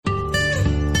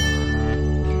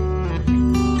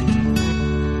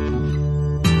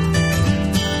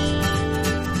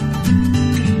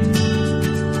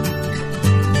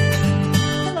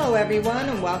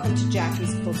welcome to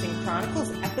Jackie's Quilting Chronicles,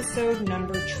 episode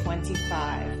number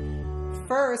 25.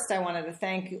 First, I wanted to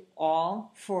thank you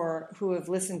all who have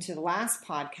listened to the last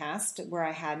podcast where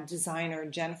I had designer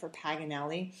Jennifer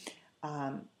Paganelli,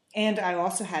 and I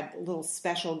also had a little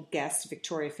special guest,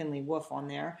 Victoria Finley Wolf, on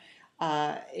there.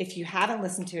 If you haven't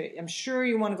listened to it, I'm sure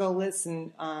you want to go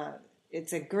listen.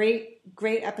 It's a great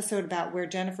episode about where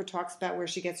Jennifer talks about where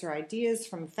she gets her ideas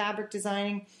from fabric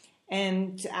designing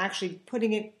and to actually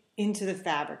putting it into the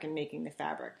fabric and making the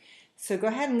fabric. So go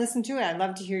ahead and listen to it. I'd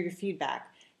love to hear your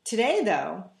feedback. Today,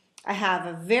 though, I have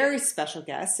a very special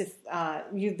guest. If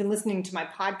you've been listening to my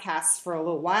podcasts for a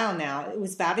little while now, it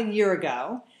was about a year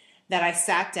ago that I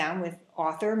sat down with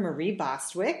author Marie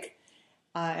Bostwick,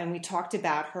 and we talked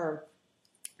about her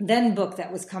then book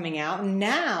that was coming out. And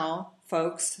now,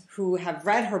 folks who have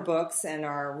read her books and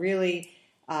are really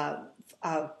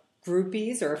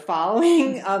groupies or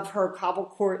following of her Cobble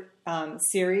Court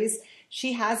series,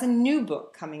 she has a new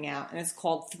book coming out, and it's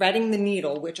called Threading the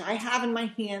Needle, which I have in my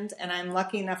hand, and I'm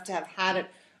lucky enough to have had it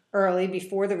early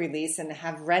before the release and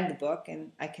have read the book.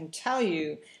 And I can tell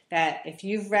you that if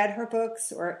you've read her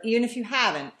books, or even if you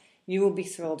haven't, you will be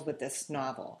thrilled with this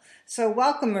novel. So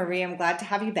welcome, Marie. I'm glad to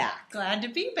have you back. Glad to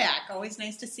be back. Always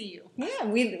nice to see you. Yeah,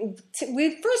 we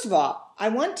first of all, I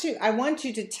want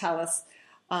you to tell us.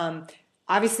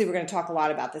 Obviously, we're going to talk a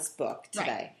lot about this book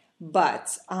today,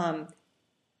 but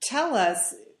tell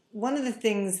us, one of the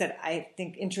things that I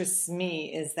think interests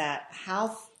me is that how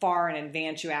far in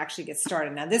advance you actually get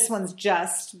started. Now, this one's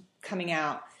just coming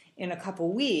out in a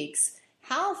couple weeks.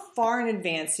 How far in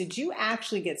advance did you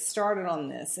actually get started on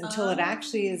this until it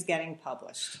actually is getting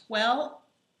published? Well,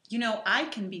 you know, I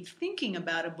can be thinking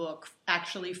about a book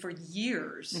actually for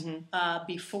years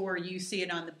before you see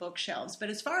it on the bookshelves. But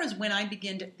as far as when I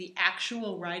begin the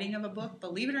actual writing of a book,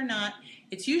 believe it or not,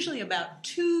 it's usually about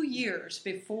 2 years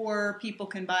before people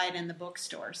can buy it in the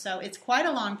bookstore. So it's quite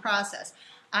a long process.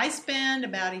 I spend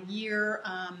about a year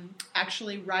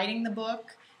actually writing the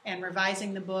book and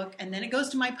revising the book, and then it goes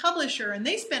to my publisher, and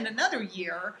they spend another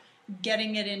year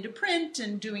getting it into print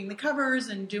and doing the covers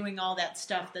and doing all that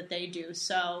stuff that they do.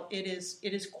 So it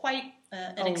is quite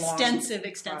an extensive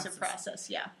process.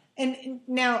 Yeah. And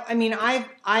now, I mean, I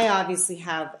obviously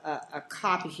have a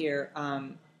copy here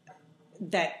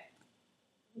that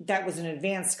was an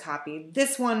advanced copy.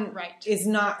 This one is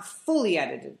not fully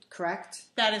edited, correct?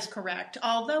 That is correct.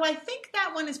 Although I think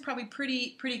that one is probably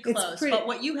pretty close. But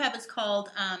what you have is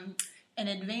called an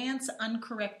advanced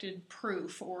uncorrected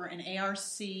proof, or an ARC.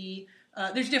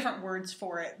 There's different words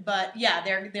for it, but yeah,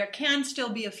 there can still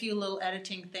be a few little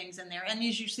editing things in there. And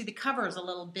as you see, the cover is a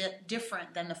little bit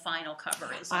different than the final cover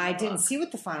is. I didn't see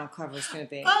what the final cover is going to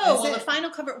be. The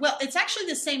final cover. Well, it's actually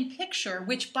the same picture.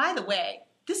 Which, by the way,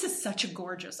 this is such a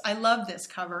gorgeous. I love this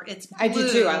cover. It's blue, I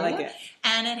do too. I like it,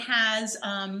 and it has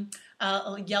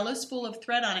a yellow spool of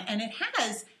thread on it, and it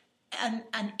has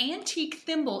an antique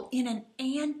thimble in an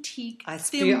antique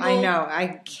thimble. I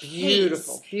know.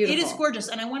 Beautiful. It is gorgeous,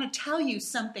 and I want to tell you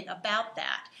something about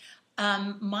that.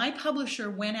 My publisher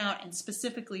went out and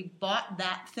specifically bought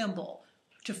that thimble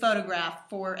to photograph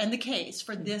and the case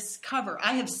for this cover.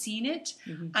 I have seen it,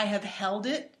 I have held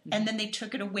it, and then they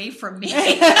took it away from me.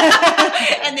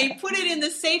 And they put it in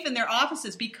the safe in their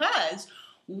offices because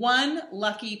one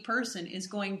lucky person is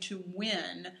going to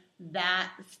win that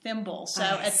thimble. So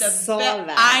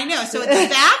I know. So at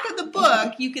the back of the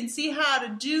book, you can see how to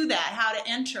do that, how to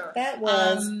enter. That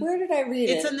was where did I read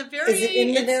it? It's in the very. Is it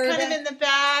in the very kind of in the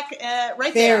back,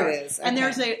 right there. There it is. Okay. And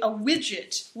there's a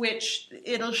widget which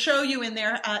it'll show you in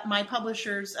there at my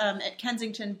publishers at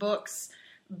Kensington Books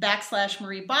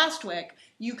 /Marie Bostwick.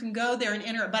 You can go there and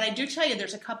enter it. But I do tell you,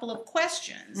 there's a couple of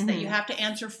questions that you have to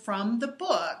answer from the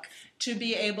book to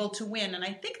be able to win. And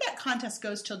I think that contest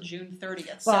goes till June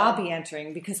 30th. Well, I'll be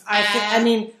entering because I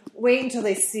mean, wait until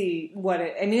they see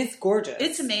it's gorgeous.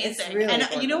 It's amazing. It's really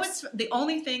gorgeous. You know what's the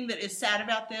only thing that is sad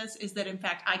about this is that, in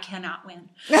fact, I cannot win.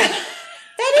 That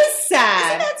is sad.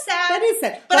 Isn't that sad? That is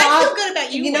sad. But I feel good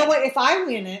about you. You know what? If I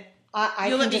win it,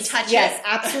 you'll let me touch it? Yes,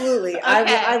 absolutely. Okay.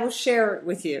 I will share it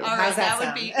with you. All How's right, that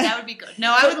sound? That would be good.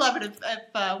 No, I would love it if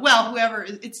whoever,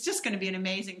 it's just going to be an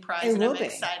amazing prize, and I'm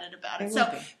excited about it.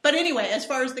 But anyway, as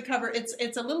far as the cover,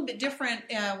 it's a little bit different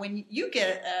when you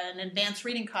get an advanced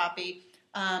reading copy.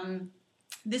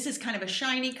 This is kind of a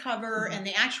shiny cover, and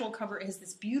the actual cover has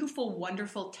this beautiful,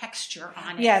 wonderful texture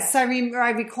on it. Yes, I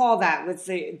recall that with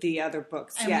the other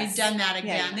books. And we've done that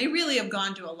again. Yeah. They really have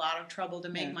gone to a lot of trouble to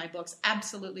make my books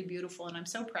absolutely beautiful, and I'm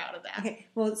so proud of that. Okay,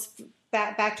 well,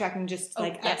 backtracking just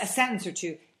a sentence or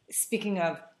two. Speaking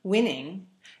of winning,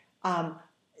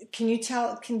 can you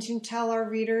tell our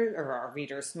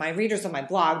readers, my readers on my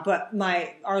blog, but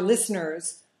our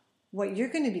listeners, what you're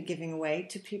going to be giving away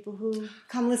to people who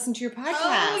come listen to your podcast?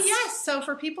 Oh, yes. So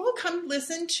for people who come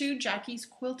listen to Jackie's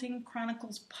Quilting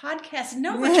Chronicles podcast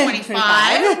number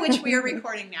 25, which we are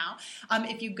recording now,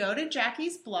 if you go to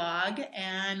Jackie's blog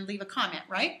and leave a comment,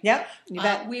 right? Yep. You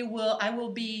bet. I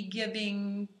will be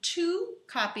giving 2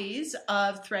 copies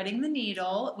of Threading the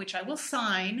Needle, which I will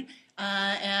sign.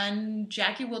 And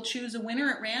Jackie will choose a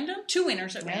winner at random, 2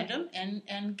 winners at random,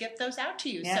 and get those out to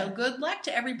you. Yeah. So good luck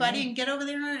to everybody, and get over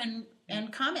there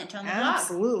and comment on the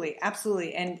blog.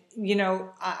 Absolutely. And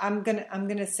I'm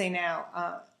gonna say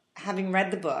now, having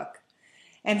read the book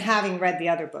and having read the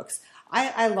other books,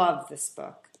 I love this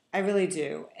book. I really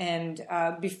do. And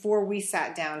before we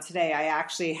sat down today, I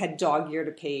actually had dog-eared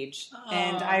a page,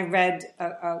 and I read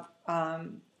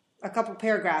a couple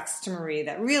paragraphs to Marie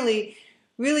that really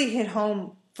hit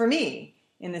home for me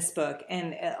in this book,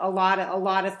 and a lot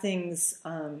of things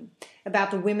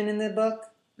about the women in the book.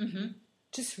 Mm-hmm.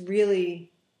 Just really,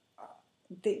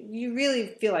 you really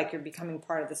feel like you're becoming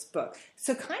part of this book.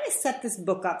 So kind of set this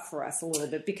book up for us a little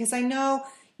bit, because I know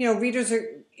readers are.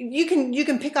 You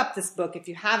can pick up this book if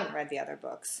you haven't read the other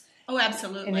books. Oh,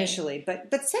 absolutely. Initially,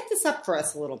 but set this up for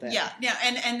us a little bit. Yeah,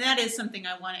 and that is something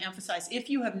I want to emphasize. If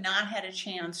you have not had a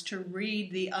chance to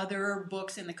read the other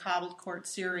books in the Cobbled Court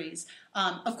series,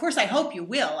 of course, I hope you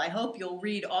will. I hope you'll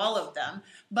read all of them.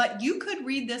 But you could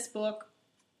read this book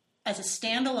as a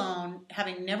standalone,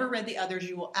 having never read the others.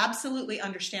 You will absolutely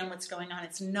understand what's going on.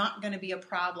 It's not going to be a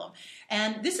problem.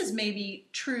 And this is maybe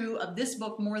true of this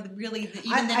book more than any of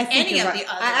the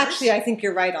others. I think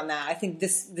you're right on that. I think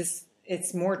this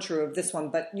it's more true of this one,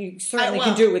 but you certainly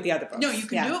can do it with the other books. No, you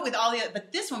can do it with all the other,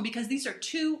 but this one, because these are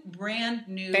 2 brand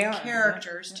new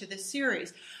characters to this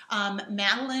series,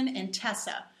 Madeline and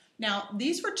Tessa. Now,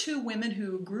 these were 2 women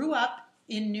who grew up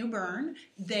in New Bern.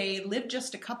 They lived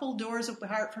just a couple doors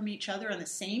apart from each other on the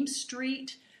same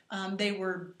street. They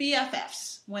were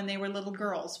BFFs when they were little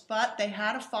girls, but they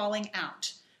had a falling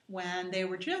out when they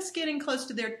were just getting close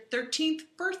to their 13th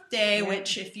birthday,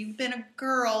 which if you've been a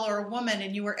girl or a woman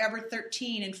and you were ever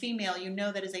 13 and female, you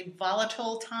know that is a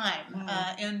volatile time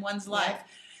in one's life.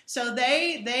 So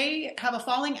they have a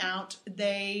falling out.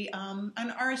 They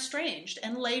and are estranged.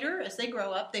 And later, as they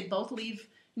grow up, they both leave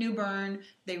New Bern.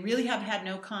 They really have had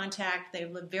no contact. They've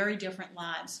lived very different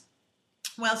lives.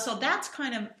 Well, so that's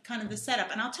kind of the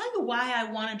setup. And I'll tell you why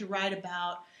I wanted to write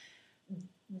about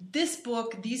this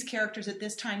book, these characters at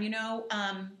this time.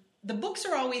 The books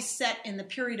are always set in the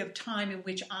period of time in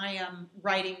which I am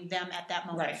writing them at that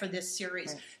moment for this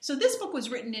series. Right. So this book was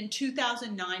written in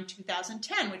 2009,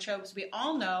 2010, which, as we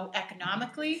all know,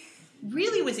 economically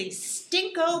really was a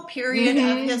stinko period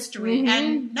of history.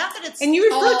 And not that it's... And you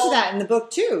referred to that in the book,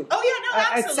 too. Oh, yeah, no,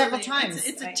 absolutely. Several times.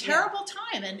 It's a terrible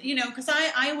time. And, because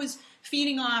I was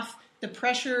feeding off the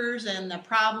pressures and the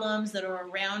problems that are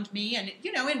around me. And,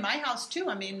 in my house, too.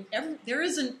 I mean,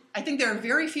 I think there are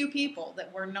very few people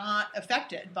that were not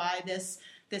affected by this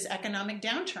economic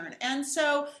downturn. And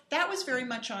so that was very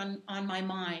much on my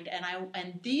mind.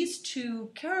 And these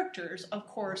 2 characters, of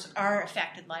course, are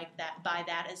affected by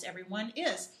that, as everyone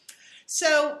is.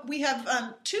 So we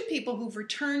have 2 people who've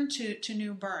returned to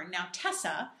New Bern. Now,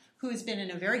 Tessa, who has been in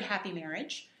a very happy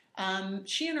marriage,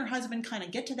 she and her husband kind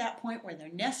of get to that point where their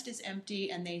nest is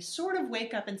empty, and they sort of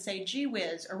wake up and say, gee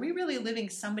whiz, are we really living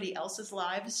somebody else's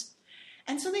lives?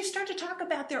 And so they start to talk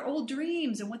about their old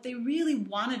dreams and what they really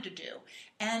wanted to do.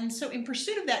 And so in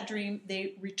pursuit of that dream,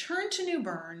 they return to New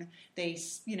Bern. They,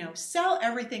 sell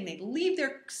everything. They leave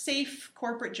their safe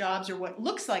corporate jobs, or what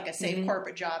looks like a safe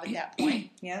corporate job at that point.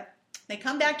 Yeah. They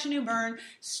come back to New Bern,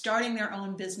 starting their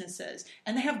own businesses.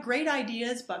 And they have great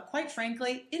ideas, but quite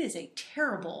frankly, it is a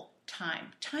terrible time.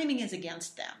 Timing is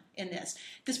against them in this.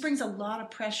 This brings a lot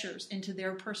of pressures into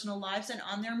their personal lives and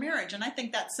on their marriage. And I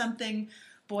think that's something,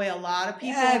 boy, a lot of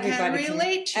people can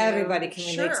relate to. Everybody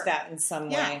can relate to that in some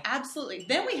way. Yeah, absolutely.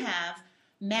 Then we have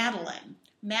Madeline.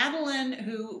 Madeline,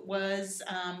 who was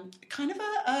kind of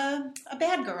a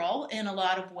bad girl in a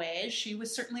lot of ways. She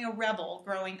was certainly a rebel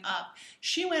growing up.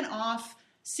 She went off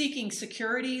seeking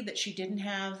security that she didn't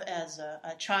have as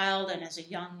a child and as a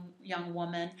young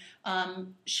woman.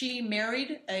 She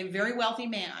married a very wealthy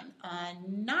man,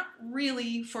 not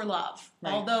really for love,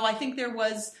 although I think there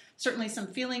was certainly some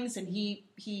feelings, and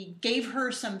he gave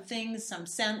her some things, some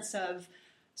sense of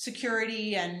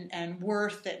security and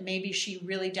worth that maybe she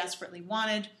really desperately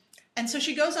wanted. And so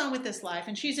she goes on with this life,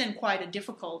 and she's in quite a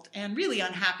difficult and really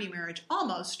unhappy marriage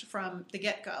almost from the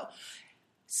get-go.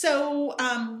 So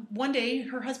one day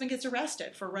her husband gets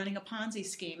arrested for running a Ponzi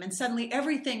scheme, and suddenly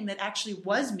everything that actually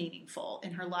was meaningful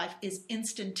in her life is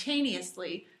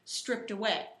instantaneously stripped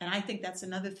away. And I think that's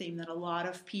another theme that a lot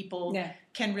of people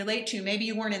can relate to. Maybe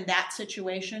you weren't in that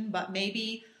situation, but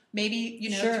maybe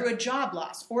through a job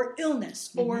loss or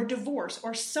illness or divorce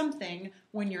or something,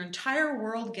 when your entire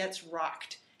world gets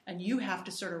rocked and you have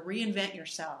to sort of reinvent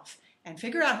yourself and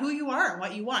figure out who you are and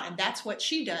what you want. And that's what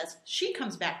she does. She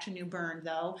comes back to New Bern,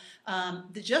 though,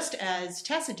 just as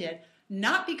Tessa did,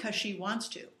 not because she wants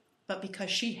to, but because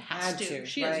she has to.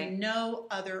 She has no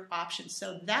other option.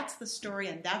 So that's the story,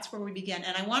 and that's where we begin.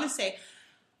 And I want to say,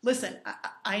 listen,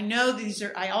 I know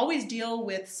I always deal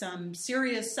with some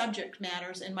serious subject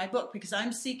matters in my book because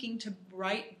I'm seeking to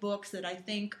write books that I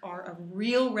think are of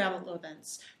real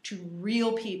relevance to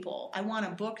real people. I want a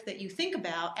book that you think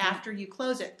about after you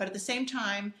close it. But at the same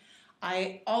time,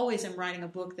 I always am writing a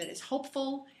book that is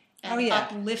hopeful and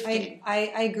uplifting.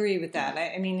 I agree with that.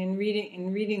 I mean, in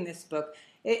reading this book,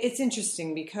 it's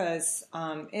interesting because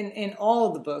in all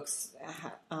of the books,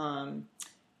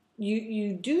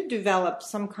 you do develop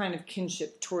some kind of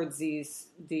kinship towards the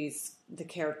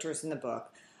characters in the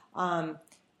book.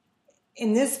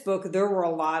 In this book, there were a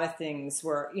lot of things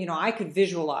where, I could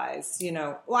visualize, being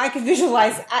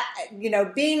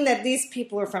that these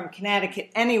people are from Connecticut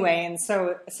anyway, and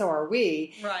so are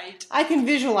we. Right. I can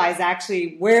visualize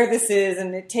actually where this is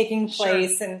and it taking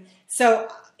place. Sure. And so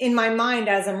in my mind,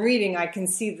 as I'm reading, I can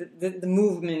see the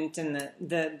movement and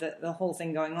the whole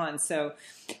thing going on. So,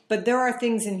 but there are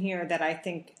things in here that I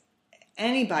think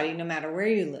anybody, no matter where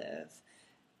you live,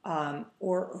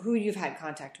 or who you've had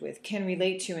contact with, can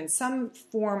relate to in some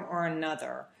form or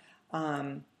another.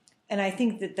 And I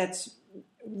think that's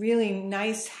really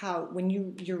nice how when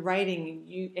you're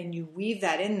writing and you weave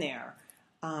that in there.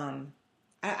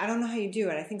 I don't know how you do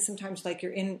it. I think sometimes like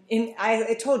you're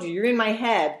I told you, you're in my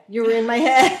head. You were in my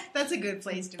head. That's a good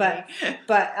place to be.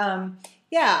 But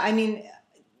I mean,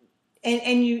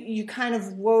 and you kind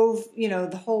of wove,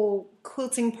 the whole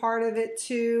quilting part of it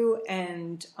too.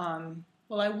 And,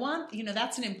 well, I want,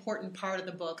 that's an important part of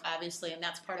the book, obviously. And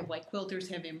that's part of why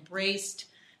quilters have embraced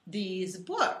these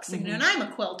books. Mm-hmm. And I'm a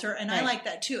quilter and I like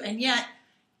that too. And yet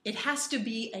it has to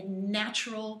be a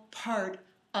natural part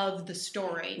of the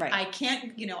story. Right. I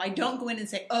can't, I don't go in and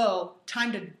say, oh,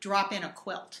 time to drop in a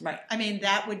quilt. Right. I mean,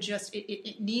 that would just,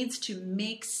 it needs to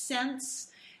make sense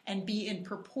and be in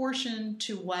proportion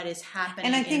to what is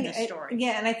happening in the story.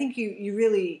 And I think you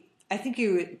really,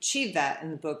 achieved that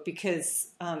in the book because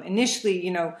initially,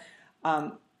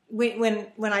 when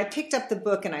I picked up the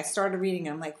book and I started reading,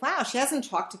 I'm like, wow, she hasn't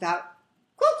talked about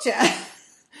quilt yet.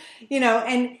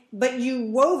 But you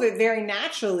wove it very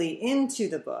naturally into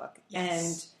the book.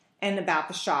 Yes. and about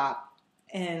the shop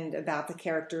and about the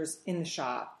characters in the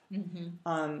shop,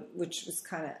 which was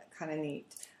kind of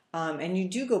neat. And you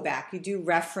do go back, you do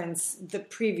reference the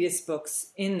previous books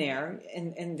in there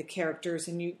and the characters,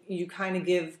 and you kind of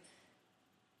give,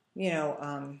 I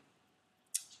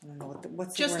don't know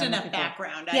what's just the word enough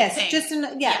background. Yes,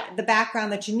 the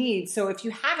background that you need. So if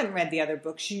you haven't read the other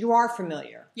books, you are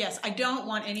familiar. Yes, I don't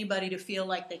want anybody to feel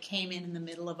like they came in the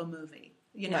middle of a movie.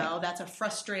 That's a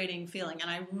frustrating feeling. And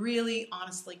I really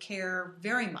honestly care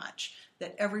very much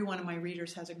that every one of my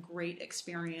readers has a great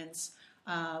experience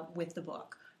with the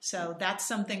book. So that's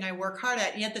something I work hard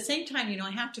at. And at the same time,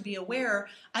 I have to be aware,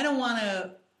 I don't want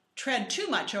to tread too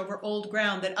much over old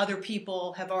ground that other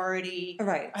people have already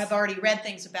read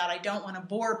things about. I don't want to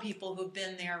bore people who've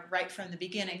been there right from the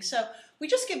beginning. So we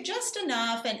just give just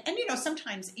enough. And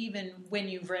sometimes even when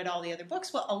you've read all the other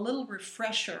books, a little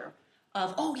refresher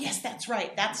of, oh, yes, that's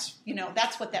right. That's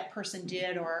what that person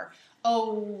did. Or,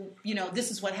 oh,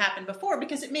 this is what happened before.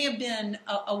 Because it may have been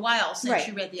a while since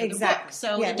you read the other book.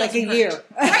 So it doesn't hurt. Year.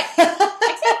 Right.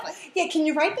 Exactly. Yeah, can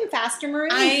you write them faster, Marie?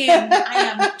 I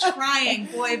am trying.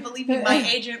 Boy, believe me, my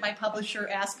agent, my publisher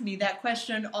ask me that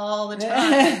question all the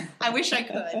time. I wish I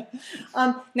could.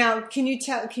 Now, can you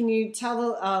tell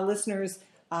the listeners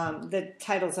the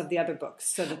titles of the other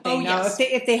books so that they know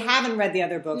if they haven't read the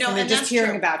other books and they're just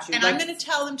hearing about you? And I'm going to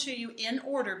tell them to you in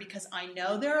order because I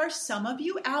know there are some of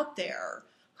you out there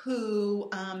who,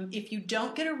 if you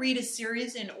don't get to read a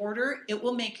series in order, it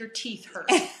will make your teeth hurt.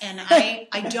 And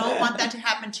I don't want that to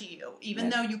happen to you, even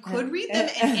though you could read them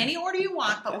in any order you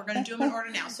want, but we're going to do them in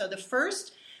order now. So the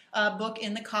first book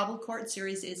in the Cobbled Court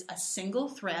series is A Single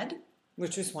Thread.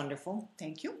 Which was wonderful.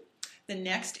 Thank you. The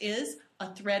next is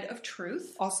A Thread of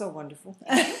Truth. Also wonderful.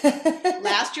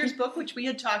 Last year's book, which we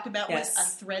had talked about, was A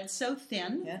Thread So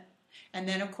Thin. Yeah. And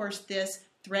then, of course, this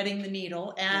threading the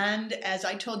needle. And as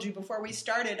I told you before we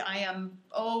started, I am,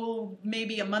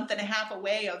 maybe a month and a half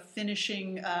away of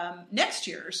finishing next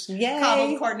year's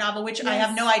Cobbled Court novel, which I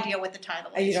have no idea what the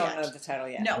title is. You don't know the title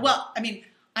yet. No, well, I mean,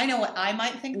 I know what I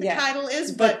might think the title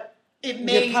is, but it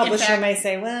may, your publisher in fact, may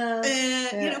say, well,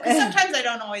 because sometimes I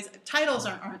don't always, titles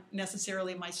aren't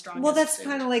necessarily my strongest. Well, that's suit.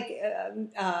 kind of like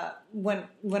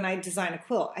when I design a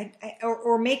quilt,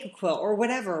 or make a quilt or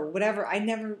whatever. I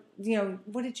never,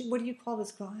 what do you call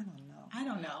this quilt? I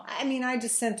don't know. I mean, I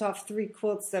just sent off 3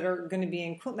 quilts that are going to be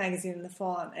in Quilt Magazine in the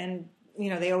fall, and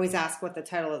they always ask what the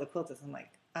title of the quilt is. I'm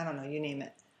like, I don't know, you name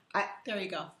it. There you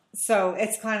go. So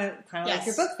it's kind of like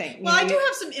your book thing. Well, I do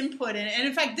have some input in it, and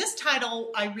in fact, this title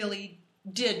I really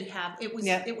did have. It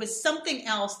was something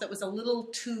else that was a little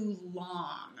too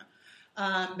long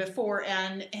before,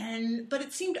 but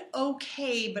it seemed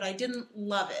okay, but I didn't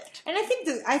love it. And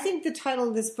I think the title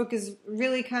of this book is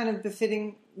really kind of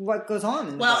befitting what goes on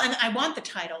in the book. And I want the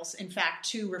titles, in fact,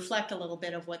 to reflect a little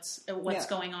bit of what's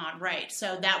going on, right?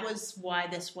 So that was why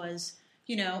this was,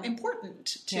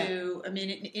 important to. I mean,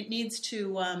 it needs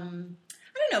to. I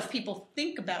don't know if people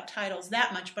think about titles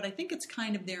that much, but I think it's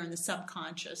kind of there in the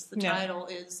subconscious. The title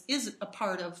is a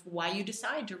part of why you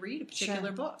decide to read a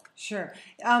particular book. Sure.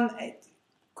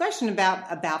 Question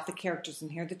about the characters in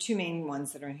here, the 2 main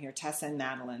ones that are in here, Tessa and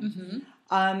Madeline.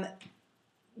 Mm-hmm.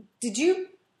 Did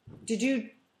you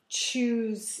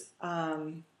choose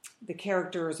the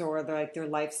characters or their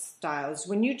lifestyles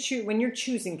when you're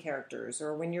choosing characters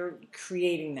or when you're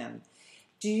creating them?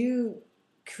 Do you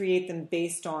create them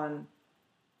based on?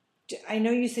 I know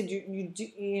you said you do,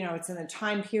 it's in the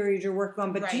time period you're working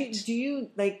on, but do you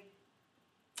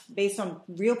based on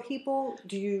real people?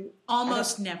 Do you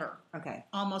almost never? Okay,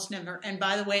 almost never. And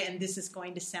by the way, and this is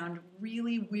going to sound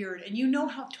really weird, and you know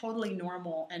how totally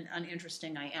normal and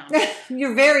uninteresting I am.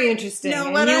 You're very interesting.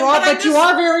 No, but you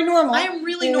are very normal. I am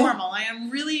really normal. I am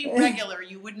really regular.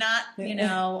 You would not,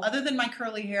 other than my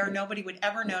curly hair, nobody would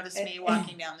ever notice me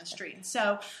walking down the street.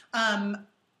 So,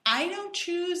 I don't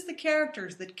choose the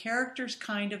characters. The characters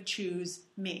kind of choose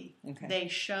me. Okay. They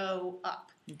show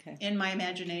up in my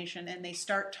imagination, and they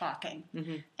start talking.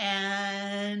 Mm-hmm.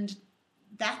 And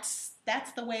that's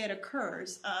the way it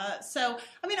occurs. So,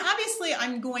 I mean, obviously,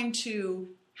 I'm going to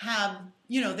have,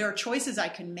 there are choices I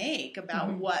can make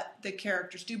about what the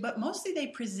characters do, but mostly they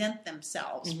present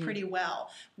themselves pretty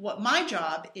well. What my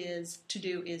job is to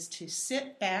do is to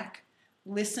sit back,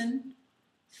 listen,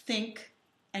 think,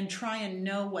 and try and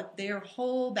know what their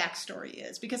whole backstory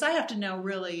is. Because I have to know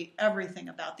really everything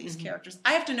about these characters.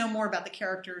 I have to know more about the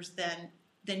characters than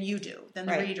you do, than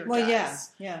the reader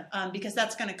does. Yeah. Because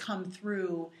that's going to come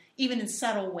through even in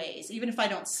subtle ways, even if I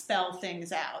don't spell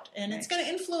things out. And it's going to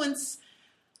influence,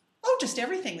 just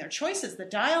everything, their choices, the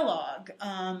dialogue,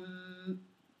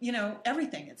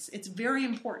 everything. It's very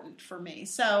important for me.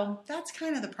 So that's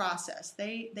kind of the process.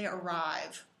 They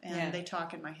arrive and they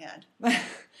talk in my head.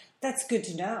 That's good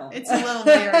to know. It's a little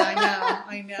weird,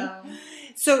 I know.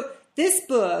 So this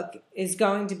book is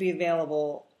going to be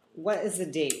available, what is the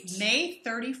date? May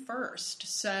 31st.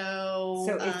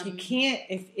 So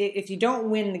if you don't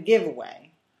win the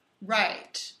giveaway.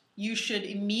 Right. You should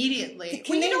immediately.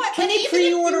 Can they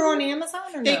pre-order on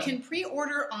Amazon or no? They can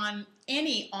pre-order on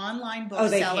any online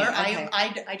bookseller. Okay.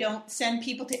 I don't send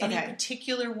people to any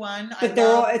particular one. But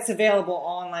it's available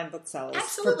online booksellers.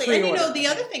 Absolutely. And the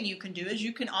other thing you can do is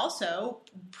you can also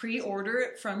pre-order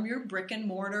it from your brick and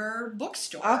mortar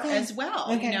bookstore as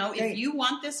well. Okay, if you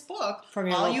want this book,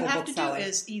 all you have to do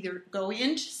is either go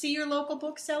in to see your local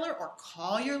bookseller or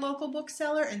call your local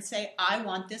bookseller and say, I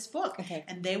want this book. Okay.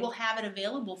 And they will have it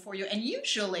available for you. And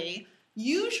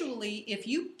usually if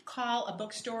you call a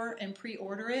bookstore and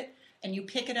pre-order it, and you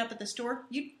pick it up at the store,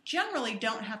 you generally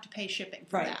don't have to pay shipping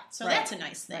for that. So that's a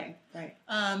nice thing. Right.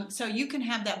 So you can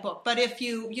have that book. But if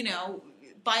you,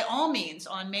 by all means,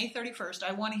 on May 31st,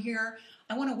 I want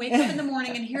to wake up in the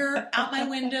morning and hear out my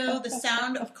window the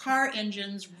sound of car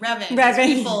engines revving.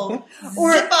 People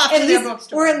zip off to their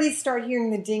bookstore. Or at least start hearing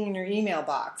the ding in your email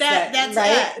box. That's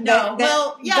it. No,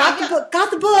 got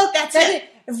the book. That's it.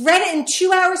 Read it in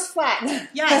 2 hours flat.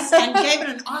 Yes, and gave it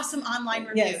an awesome online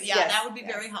review. Yes, that would be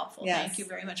very helpful. Yes. Thank you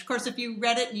very much. Of course, if you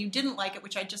read it and you didn't like it,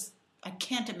 which I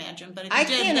can't imagine, but if you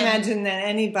did, can't imagine that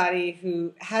anybody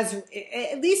who has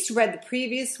at least read the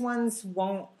previous ones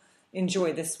won't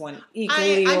enjoy this one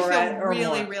equally. I feel or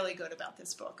really, more. Really good about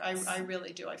this book. I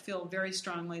really do. I feel very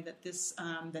strongly that this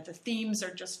that the themes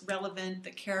are just relevant.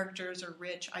 The characters are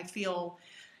rich. I feel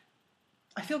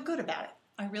good about it.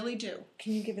 I really do.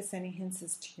 Can you give us any hints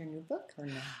as to your new book or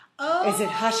no? Is it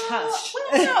hush hush?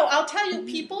 Well, no. I'll tell you,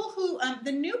 people who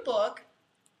the new book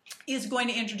is going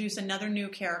to introduce another new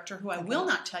character who I will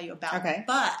not tell you about. Okay.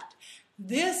 But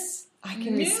this I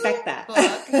can respect that. book,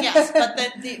 yes, but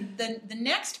the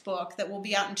next book that will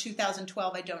be out in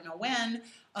 2012, I don't know when,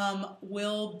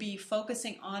 will be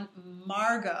focusing on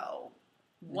Margot,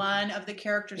 one of the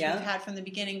characters we've had from the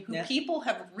beginning, who people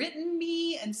have written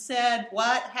me and said,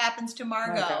 what happens to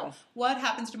Margot? What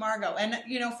happens to Margot? And,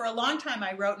 for a long time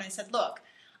I wrote and I said, look,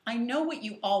 I know what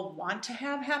you all want to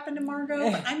have happen to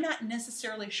Margot, but I'm not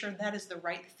necessarily sure that is the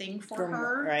right thing for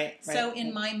her. Right. So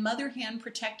in my mother hen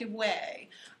protective way,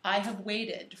 I have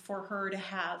waited for her to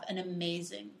have an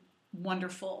amazing,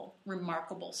 wonderful,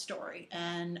 remarkable story.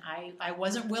 And I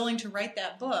wasn't willing to write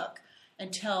that book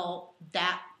until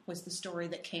that was the story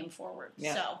that came forward.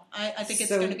 Yeah. So I think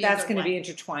it's going to be that's going to be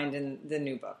intertwined in the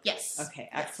new book. Yes. Okay.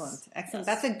 Excellent. Yes. Excellent.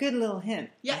 Yes. That's a good little hint.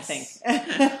 Yes. I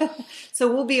think.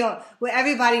 So we'll be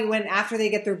everybody after they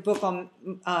get their book on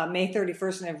May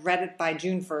 31st and have read it by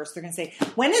June 1st, they're going to say,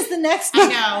 when is the next book?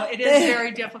 I know it is very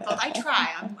difficult. I try.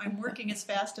 I'm working as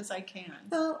fast as I can.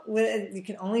 Well, you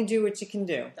can only do what you can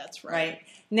do. That's right. Right.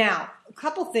 Now, a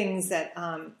couple things that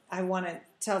I want to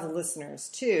tell the listeners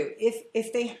too.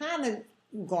 If they haven't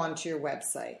gone to your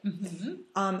website,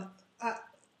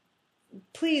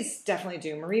 please definitely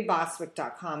do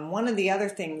marieboswick.com. One of the other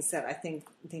things that I think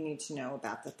they need to know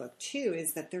about the book too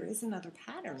is that there is another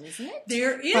pattern, isn't it?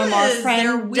 There is. From our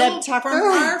friend Deb Tucker.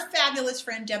 From our fabulous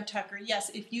friend Deb Tucker.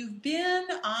 Yes, if you've been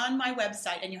on my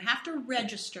website and you have to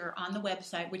register on the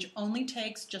website, which only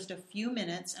takes just a few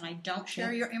minutes, and I don't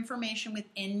share your information with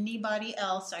anybody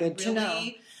else. Good to know.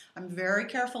 I'm very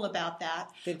careful about that.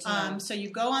 Good to know. So you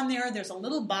go on there, there's a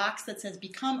little box that says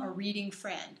Become a Reading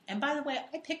Friend. And by the way,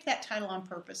 I picked that title on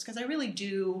purpose because I really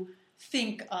do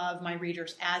think of my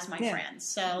readers as my friends.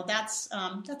 So that's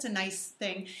a nice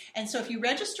thing. And so if you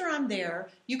register on there,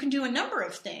 you can do a number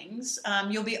of things.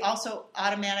 You'll be also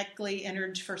automatically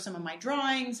entered for some of my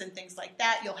drawings and things like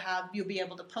that. You'll be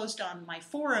able to post on my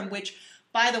forum, which,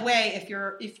 by the way,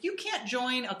 if you can't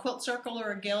join a quilt circle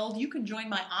or a guild, you can join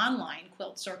my online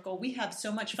quilt circle. We have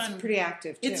so much fun. It's pretty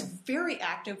active, too. It's very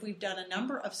active. We've done a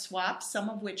number of swaps, some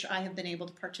of which I have been able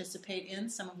to participate in,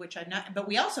 some of which I've not. But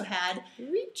we also had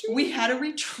a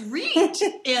retreat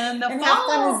in the fall. How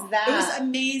fun is that? It was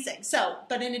amazing. So,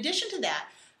 but in addition to that,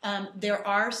 there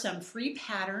are some free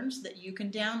patterns that you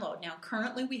can download. Now,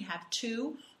 currently we have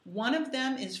 2. One of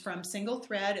them is from Single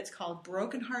Thread. It's called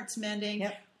Broken Hearts Mending.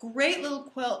 Yep. Great little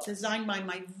quilt designed by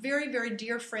my very, very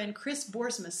dear friend Chris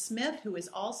Boersma-Smith, who is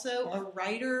also a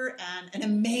writer and an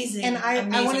amazing, and I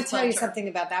want to tell you quilter. something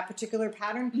about that particular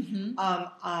pattern. Mm-hmm.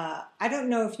 I don't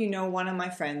know if you know one of my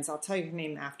friends. I'll tell you her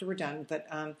name after we're done. But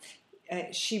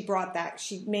she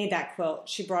made that quilt.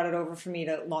 She brought it over for me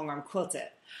to long arm quilt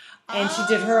it. And she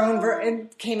did her own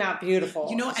it came out beautiful.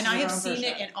 And I have seen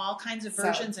it in all kinds of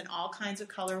versions and all kinds of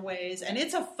colorways. And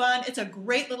it's a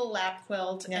great little lap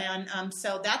quilt. Yeah. And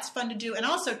so that's fun to do. And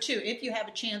also, too, if you have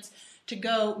a chance to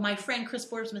go, my friend Chris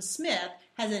Boersma-Smith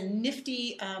has a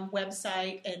nifty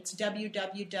website. It's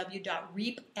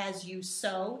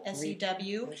www.reapasyoussow,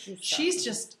 S-E-W. She's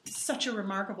just such a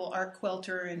remarkable art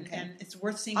quilter, and it's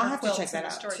worth seeing her quilts. I'll have to check that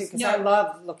out, too, because No. I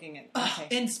love looking at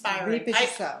inspiring. Reap as you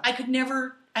sow. I could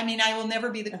never... I will never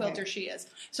be the quilter she is.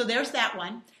 So there's that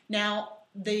one. Now,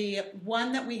 the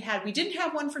one that we didn't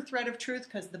have one for Thread of Truth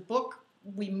because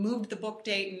we moved the book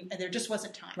date and there just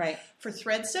wasn't time. Right. For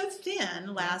Thread So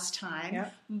Thin last time,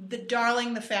 the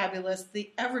darling, the fabulous,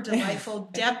 the ever delightful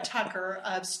Deb Tucker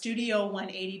of Studio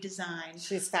 180 Design.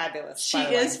 She's fabulous. She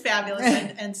is fabulous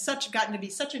and gotten to be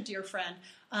such a dear friend.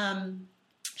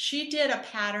 She did a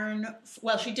pattern.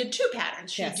 Well, she did 2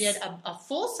 patterns. She did a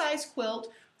full-size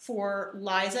quilt for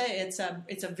Liza. It's a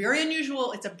very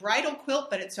unusual, it's a bridal quilt,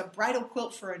 but it's a bridal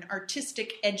quilt for an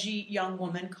artistic, edgy young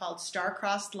woman called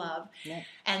Star-Crossed Love. Yeah.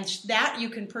 And that you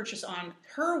can purchase on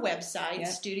her website,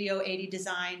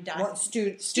 studio80design.net.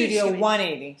 Studio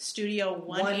 180.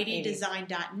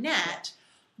 Studio180design.net.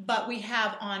 But we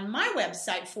have on my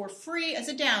website for free as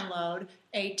a download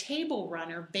a table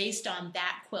runner based on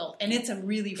that quilt. And it's a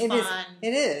really fun...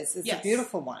 It is. It's a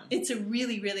beautiful one. It's a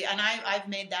really, really... And I've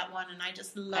made that one and I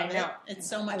just love it. It's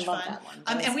so much fun. That one.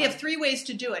 And we have 3 ways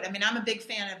to do it. I'm a big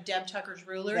fan of Deb Tucker's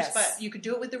rulers, but you could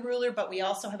do it with the ruler, but we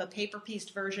also have a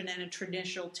paper-pieced version and a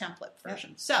traditional template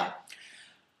version. So...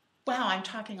 Wow, I'm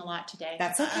talking a lot today.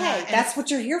 That's okay. That's what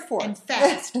you're here for. And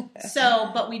fast.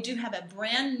 But we do have a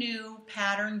brand new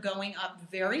pattern going up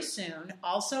very soon.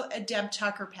 Also a Deb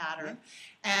Tucker pattern.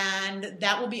 And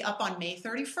that will be up on May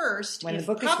 31st. When the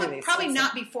book is released. Probably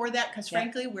not before that, because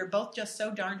frankly, we're both just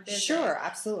so darn busy. Sure,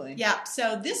 absolutely. Yeah,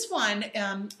 so this one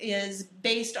is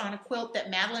based on a quilt that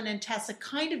Madeline and Tessa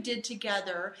kind of did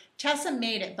together. Tessa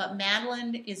made it, but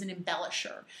Madeline is an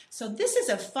embellisher. So this is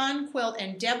a fun quilt,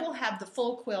 and Deb will have the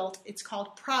full quilt. It's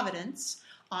called Providence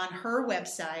on her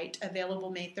website, available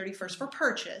May 31st for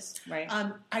purchase. Right.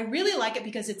 I really like it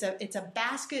because it's a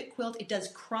basket quilt. It does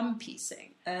crumb piecing.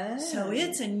 Oh. So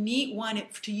it's a neat one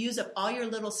to use up all your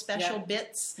little special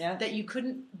bits that you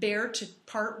couldn't bear to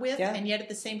part with, and yet at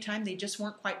the same time they just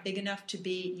weren't quite big enough to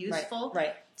be useful.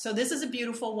 Right. So this is a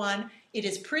beautiful one. It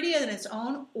is pretty in its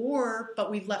own, but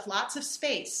we've left lots of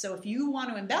space. So if you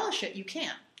want to embellish it, you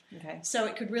can. Okay. So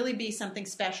it could really be something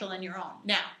special in your own.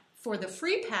 Now, for the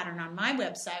free pattern on my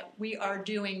website, we are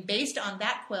doing, based on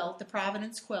that quilt, the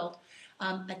Providence quilt,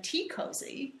 a tea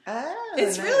cozy. Oh,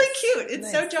 it's really cute.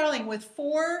 It's nice. so darling, with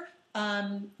 4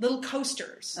 little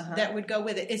coasters that would go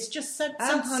with it. It's just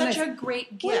such a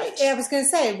great gift. I was going to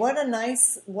say, what a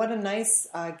nice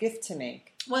gift to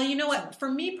make. Well, you know what?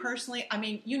 For me personally, I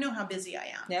mean, you know how busy I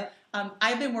am. Yep.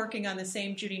 I've been working on the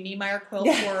same Judy Niemeyer quilt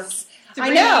for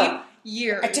 3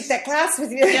 years. I took that class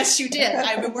with you. Yes, you did.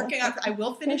 I've been working on. I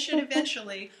will finish it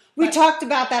eventually. We talked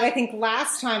about that, I think,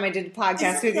 last time I did a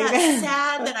podcast with you. Isn't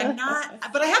that sad that I'm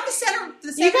not? But I have the center.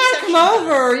 You got to come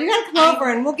over. You got to come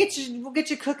over, and we'll get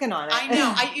you cooking on it. I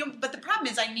know. But the problem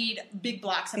is, I need big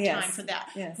blocks of time for that.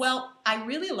 Yes. Well, I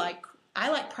like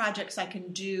projects I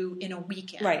can do in a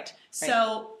weekend. Right.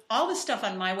 So all the stuff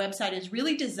on my website is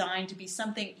really designed to be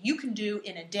something you can do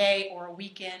in a day or a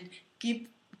weekend. Give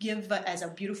as a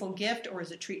beautiful gift or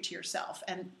as a treat to yourself,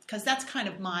 and because that's kind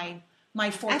of my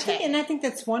forte. I think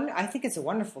it's a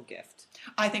wonderful gift.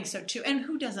 I think so too. And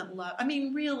who doesn't love? I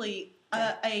mean, really,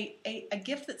 a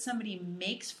gift that somebody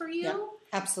makes for you,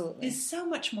 absolutely, is so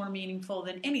much more meaningful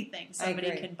than anything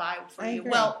somebody can buy for you. Agree.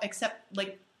 Well, except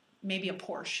like maybe a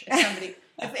Porsche.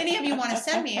 If any of you want to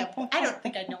send me I don't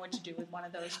think I'd know what to do with one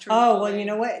of those. Oh well, you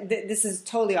know what? This is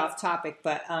totally off topic,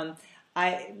 but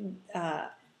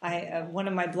one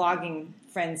of my blogging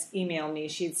friends emailed me.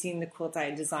 She had seen the quilt I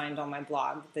had designed on my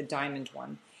blog, the diamond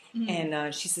one. Mm-hmm.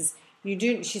 And she says,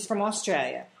 she's from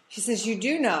Australia. She says, you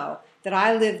do know that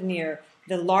I live near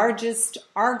the largest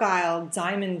Argyle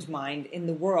diamond mine in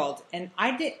the world. And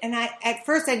at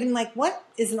first I didn't like, what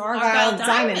is an Argyle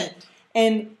diamond?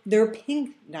 And they're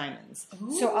pink diamonds.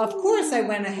 Ooh. So of course I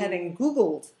went ahead and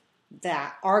Googled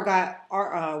that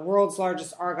world's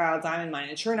largest Argyle diamond mine.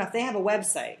 And sure enough, they have a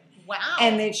website. Wow.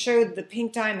 And they showed the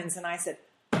pink diamonds, and I said,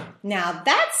 now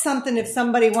that's something if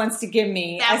somebody wants to give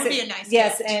me. That would be a nice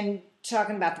yes, gift. And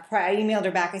talking about the price, I emailed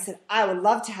her back. I said, I would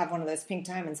love to have one of those pink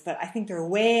diamonds, but I think they're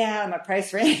way out of my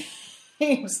price range.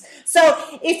 So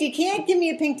if you can't give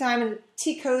me a pink diamond,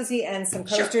 tea cozy and some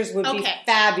coasters would be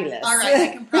fabulous. All right, we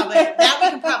can probably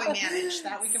manage.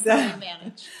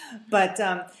 But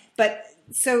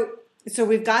so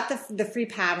we've got the free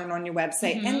pattern on your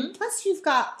website, mm-hmm. and plus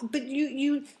but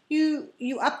you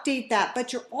update that,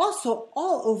 but you're also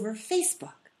all over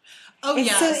Facebook. Oh, and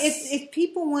yes. So if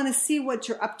people want to see what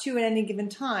you're up to at any given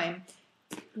time,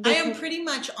 I am pretty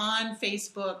much on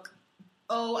Facebook.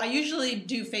 I usually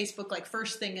do Facebook like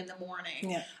first thing in the morning.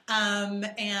 Yeah.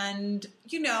 And,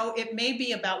 it may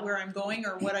be about where I'm going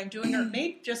or what I'm doing, or it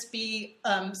may just be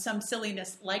some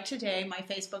silliness. Like today, my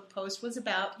Facebook post was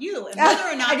about you and whether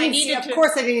or not I needed to. Of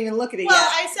course, I didn't even look at it yet. Well,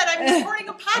 I said, I'm recording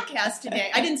a podcast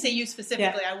today. I didn't say you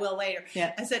specifically. I will later.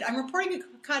 Yeah. I said, I'm recording a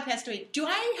podcast today. Do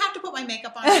I have to put my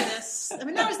makeup on for this? I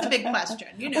mean, that was the big question,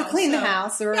 Or clean the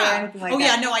house or anything like that. Oh,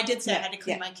 yeah, no, I did say I had to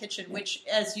clean my kitchen, which,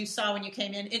 as you saw when you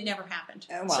came in, it never happened.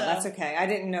 That's okay. I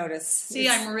didn't notice. See,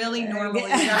 I'm really normal, you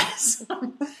guys.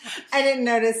 I didn't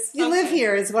notice. You live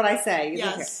here, is what I say.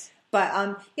 Yes. Live here.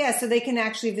 But, so they can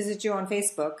actually visit you on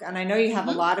Facebook. And I know you have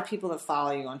a lot of people that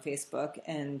follow you on Facebook.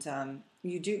 And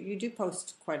you do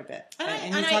post quite a bit.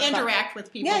 And I interact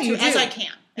with people, too, as I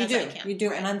can. You do.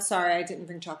 Right. And I'm sorry I didn't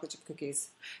bring chocolate chip cookies.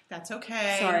 That's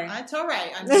okay. Sorry. That's all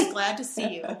right. I'm just glad to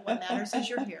see you. What matters is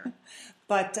you're here.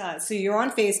 But so you're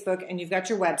on Facebook, and you've got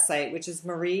your website, which is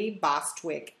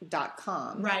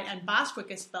mariebostwick.com. Right, and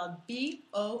Bostwick is spelled Bostwick.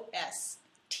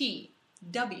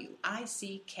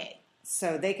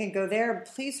 So they can go there.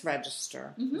 Please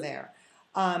register there.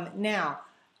 Now,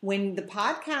 when the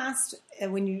podcast,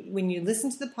 when you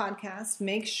listen to the podcast,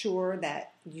 make sure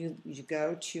that you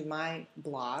go to my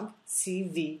blog,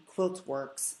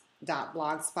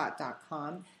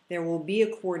 cvquiltworks.blogspot.com. There will be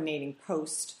a coordinating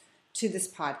post to this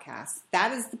podcast.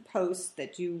 That is the post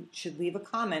that you should leave a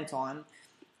comment on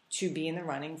to be in the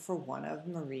running for one of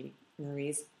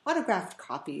Marie's autographed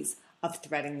copies of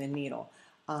Threading the Needle.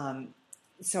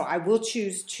 so I will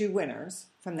choose 2 winners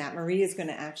from that. Marie is going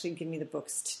to actually give me the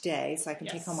books today so I can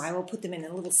take home. I will put them in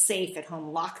a little safe at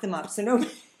home, lock them up so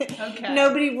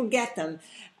nobody will get them.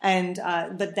 And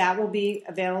but that will be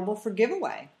available for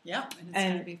giveaway. Yeah, and it's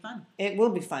going to be fun. It will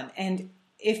be fun. And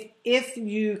if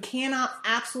you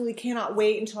absolutely cannot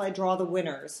wait until I draw the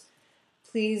winners,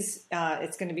 please,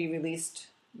 it's going to be released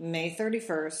May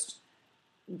 31st.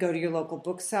 Go to your local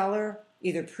bookseller,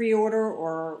 either pre-order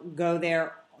or go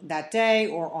there that day,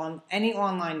 or on any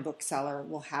online bookseller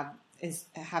will have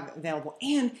available.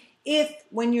 And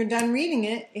when you're done reading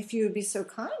it, if you would be so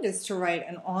kind as to write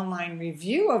an online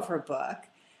review of her book,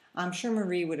 I'm sure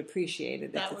Marie would appreciate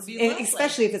it. That would be lovely.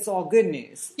 Especially if it's all good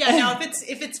news. Yeah, no,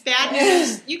 if it's bad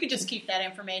news, you can just keep that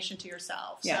information to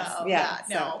yourself. Yes,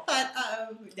 so, no. But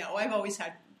I've always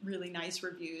had really nice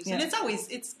reviews, and it's always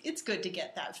it's good to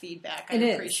get that feedback. I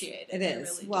appreciate it. It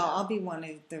is. Really well, I'll be one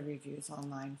of the reviews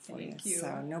online for Thank you, you.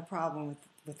 so no problem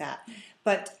with that.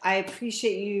 But I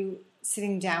appreciate you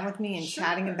sitting down with me and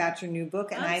chatting about your new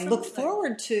book, and Absolutely. I look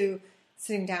forward to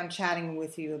sitting down chatting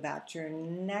with you about your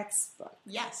next book.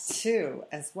 Yes. Too,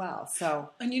 as well.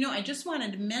 So, and I just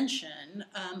wanted to mention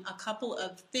a couple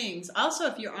of things. Also,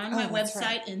 if you're on my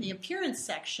website in the appearance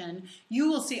section, you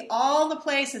will see all the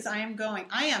places I am going.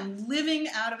 I am living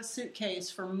out of a suitcase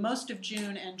for most of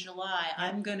June and July.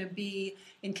 I'm going to be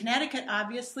in Connecticut,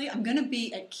 obviously. I'm going to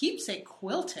be at Keepsake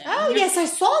Quilting. oh yes, I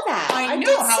saw that. I know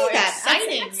did how see that.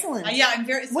 exciting! That's excellent. I'm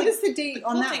very. What is the date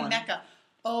on that Quilting one? Mecca.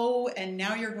 Oh, and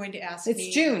now you're going to ask me.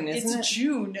 It's June, isn't it? It's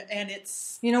June, and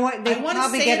it's... You know what? They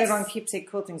probably get it on it's-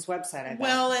 Keepsake Quilting's website, I bet.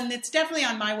 Well, and it's definitely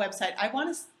on my website. I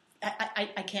want to...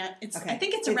 I can't. I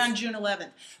think it's around June 11th.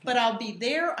 But I'll be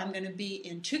there. I'm going to be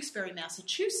in Tewksbury,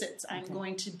 Massachusetts. I'm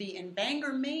going to be in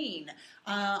Bangor, Maine.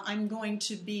 I'm going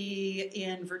to be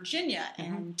in Virginia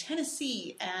and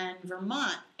Tennessee and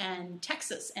Vermont and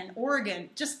Texas and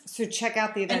Oregon. So check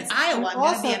out the events. And Iowa. I'm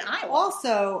going to be in Iowa.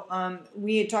 Also,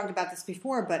 we had talked about this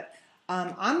before, but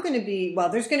I'm going to be,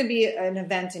 there's going to be an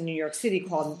event in New York City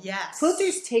called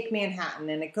Quilters Take Manhattan,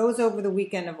 and it goes over the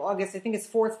weekend of August. I think it's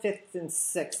 4th, 5th, and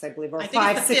 6th, I believe, or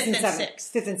 5, 6, and 7.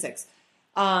 5th and 6th.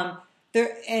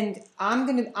 And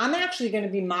I'm actually going to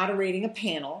be moderating a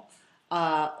panel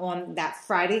on that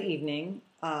Friday evening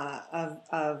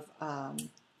of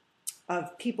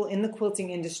people in the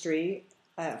quilting industry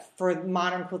for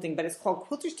modern quilting, but it's called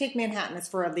Quilters Take Manhattan. It's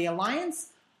for the Alliance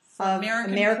of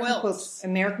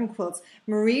American Quilts.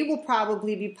 Marie will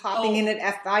probably be popping in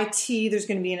at FIT. There's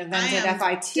going to be an event at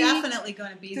FIT. Definitely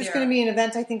going to be There's going to be an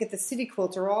event, I think, at the City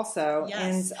Quilter also,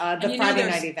 and the Friday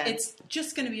night event. It's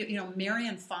just going to be,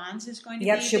 Marianne Fons is going to be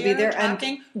there. She'll be there.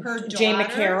 Talking. Her daughter. Jay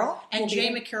McCarroll. And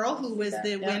Jay McCarroll, who was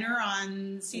the winner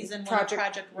on season 1 of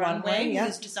Project Runway, who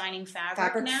is designing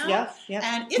fabric now.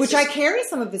 And which I carry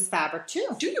some of his fabric, too.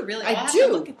 Do you really? I do.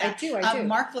 To look at that. I do.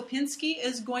 Mark Lipinski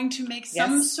is going to make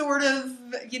some sort of,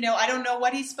 I don't know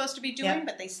what he's supposed to be doing,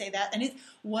 but they say that. And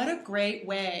what a great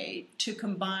way to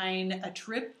combine a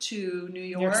trip to New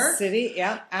York City,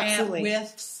 absolutely, and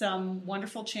with some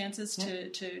wonderful chances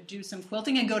to do some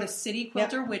quilting and go to City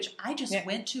Quilter, which I just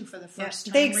went to for the first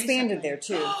time. They expanded recently. there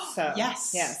too. So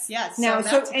yes. Now,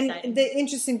 so and the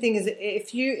interesting thing is,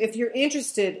 if you're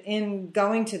interested in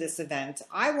going to this event,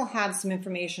 I will have some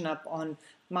information up on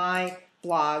my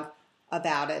blog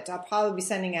about it. I'll probably be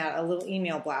sending out a little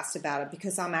email blast about it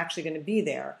because I'm actually going to be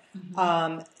there.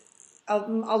 Mm-hmm.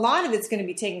 A lot of it's going to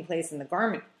be taking place in the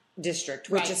garment district,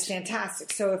 which is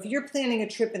fantastic. So if you're planning a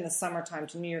trip in the summertime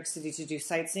to New York City to do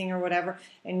sightseeing or whatever,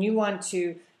 and you want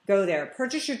to go there,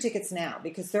 purchase your tickets now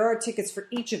because there are tickets for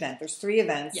each event. There's 3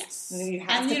 events. Yes. And you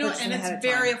have to purchase them ahead of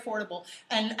time. Very affordable.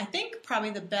 And I think probably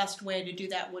the best way to do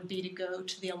that would be to go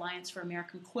to the Alliance for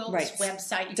American Quilts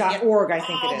website. You .org, I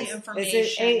think all it is. The information.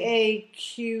 Is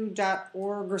it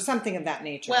AAQ.org or something of that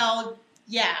nature? Well,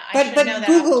 yeah, but know that.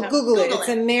 Google it. It's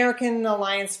American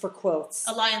Alliance for Quilts.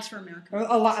 Alliance for American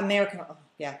Quilts. American.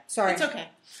 Yeah, sorry. It's okay.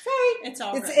 Sorry. It's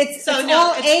all right. It's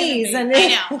all A's. I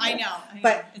know.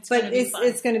 But it's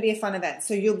going to be a fun event.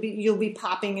 So you'll be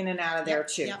popping in and out of there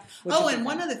too. Oh, and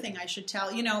one other thing I should tell,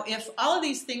 if all of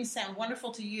these things sound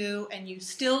wonderful to you and you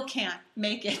still can't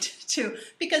make it to,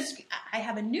 because I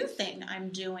have a new thing I'm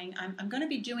doing. I'm going to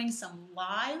be doing some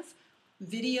live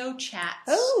video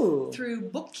chats through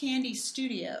Book Candy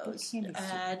Studios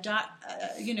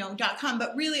 .com.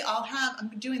 But really, I'm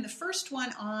doing the first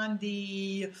one on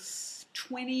the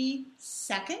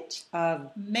 22nd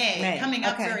of May, coming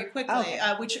up okay. very quickly, Okay.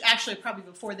 which actually probably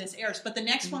before this airs. But the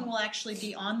next one will actually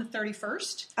be on the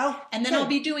 31st. Oh, and then good. I'll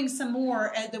be doing some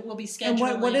more that we'll be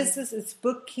scheduling. And what is this? It's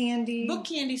Book Candy? Book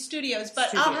Candy Studios.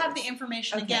 But I'll have the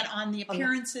information again on the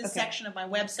appearances section of my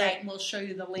website, and we'll show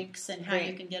you the links and how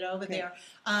you can get over there.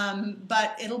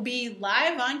 But it'll be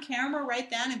live on camera right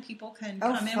then, and people can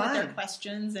come in with their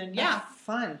questions. And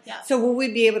fun. Yeah. So will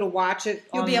we be able to watch it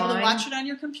You'll online? be able to watch it on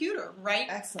your computer right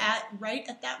at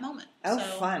that moment. Oh, so,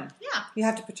 fun. Yeah. You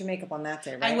have to put your makeup on that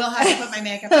day, right? I will have to put my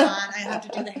makeup on. I have to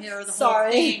do the hair, the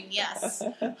whole thing. Yes.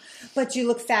 But you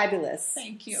look fabulous.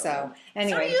 Thank you. So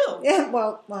anyway. So do you. Yeah,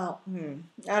 well,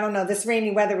 I don't know. This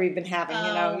rainy weather we've been having,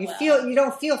 you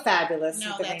don't feel fabulous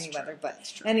with the rainy weather.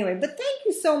 But anyway, but thank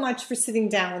you so much for sitting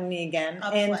down with me again.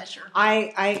 A pleasure.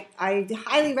 I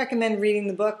highly recommend reading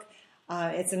the book.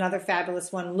 It's another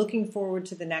fabulous one. Looking forward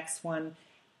to the next one.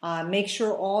 Make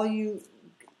sure all you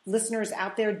listeners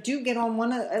out there do get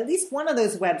on at least one of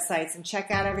those websites and check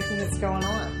out everything that's going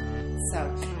on.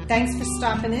 So thanks for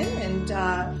stopping in,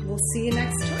 and we'll see you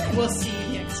next time. We'll see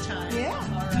you next time. Yeah.